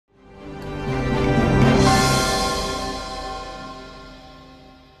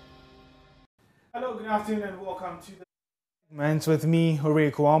afternoon and welcome to the segment with me,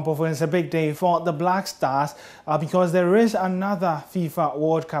 Akonnor and Richard. It's a big day for the Black Stars because there is another FIFA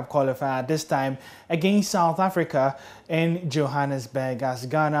World Cup qualifier, this time against South Africa in Johannesburg, as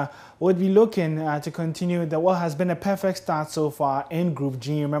Ghana would be looking to continue what has been a perfect start so far in Group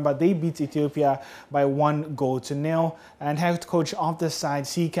G. Remember, they beat Ethiopia by 1-0, and head coach of the side,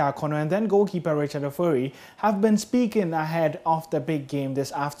 Akonnor, and then goalkeeper Richard Ofori have been speaking ahead of the big game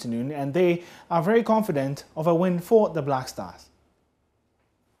this afternoon, and they are very confident of a win for the Black Stars.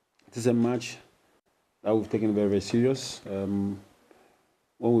 It is a match that we've taken very, very serious. When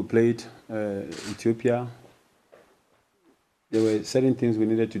we played Ethiopia, there were certain things we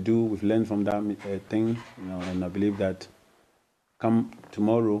needed to do. We've learned from that thing, and I believe that come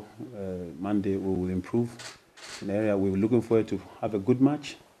tomorrow, Monday, we will improve in the area. We're looking forward to have a good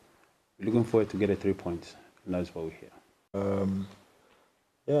match. We're looking forward to get 3 points, and that's what we're here.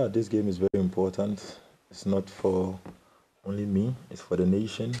 Yeah, this game is very important. It's not for only me, it's for the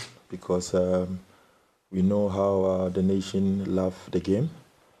nation, because we know how the nation love the game,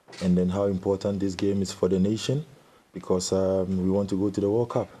 and then how important this game is for the nation, because we want to go to the World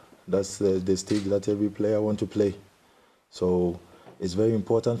Cup. That's the stage that every player wants to play. So it's very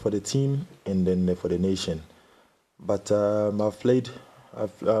important for the team and then for the nation. But I'm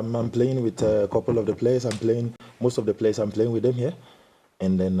playing with a couple of the players. Most of the players I'm playing with them here.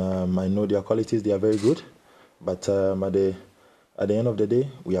 And then I know their qualities, they are very good. But at the end of the day,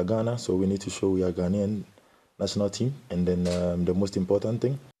 we are Ghana, so we need to show we are Ghanaian national team. And then the most important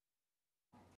thing,